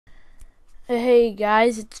Hey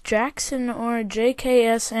guys, it's Jackson or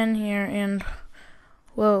JKSN here, and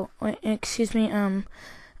excuse me,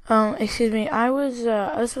 I was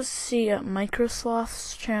supposed to see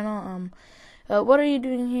Microsoft's channel. What are you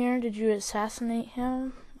doing here? Did you assassinate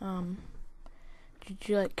him? Did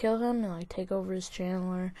you kill him and take over his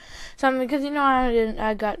channel or something? Because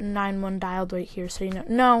I got 9-1 dialed right here, so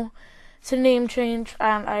no, it's a name change,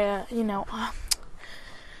 and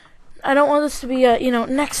I don't want this to be,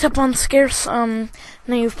 next up on Scarce. Now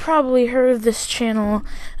you've probably heard of this channel,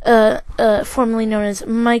 formerly known as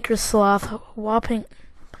Microsoft. Whopping,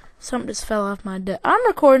 something just fell off my desk. I'm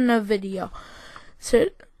recording a video. So,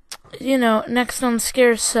 next on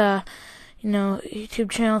Scarce, YouTube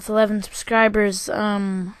channel with 11 subscribers,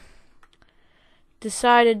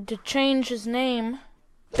 decided to change his name.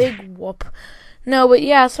 Big whoop. No, but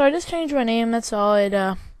yeah, so I just changed my name, that's all. It,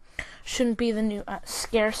 shouldn't be the new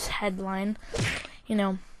Scarce headline.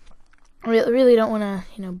 Really don't want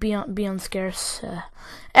to be on Scarce.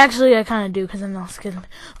 Actually, I kind of do, because I'm not getting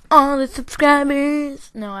all the subscribers.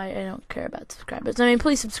 No, I don't care about subscribers. I mean,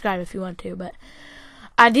 please subscribe if you want to, but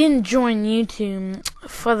I didn't join YouTube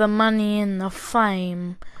for the money and the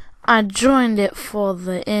fame. I joined it for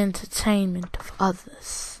the entertainment of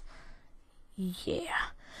others. Yeah.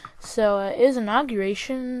 So, it is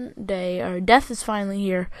inauguration day, or death is finally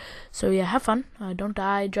here. So, yeah, have fun. Don't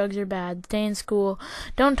die. Drugs are bad. Stay in school.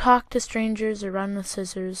 Don't talk to strangers or run with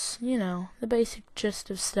scissors. The basic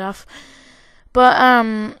gist of stuff. But,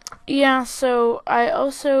 yeah, so,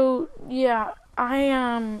 so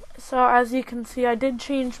as you can see, I did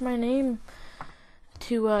change my name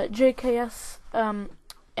to, JKS,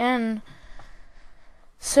 N.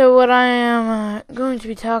 So what I am going to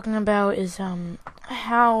be talking about is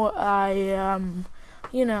how I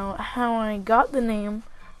got the name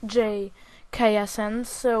JKSN.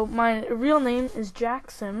 So my real name is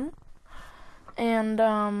Jackson, and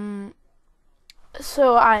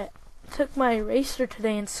so I took my eraser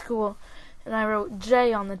today in school and I wrote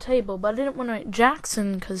J on the table, but I didn't want to write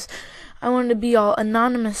Jackson because I wanted to be all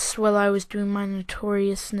anonymous while I was doing my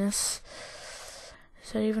notoriousness.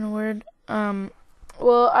 Is that even a word?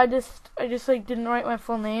 Well, I just didn't write my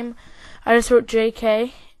full name. I just wrote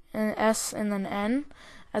JK and S and then N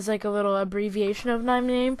as a little abbreviation of my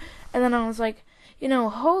name. And then I was like,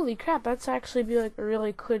 holy crap, that's actually be a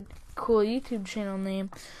really cool YouTube channel name.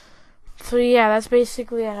 So yeah, that's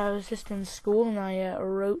basically it. I was just in school and I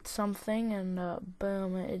wrote something and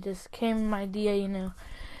boom, it just came in my idea,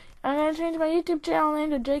 I'm gonna change my YouTube channel name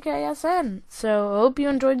to JKSN. So I hope you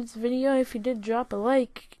enjoyed this video. If you did, drop a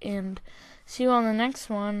like and see you on the next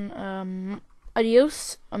one.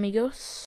 Adios, amigos.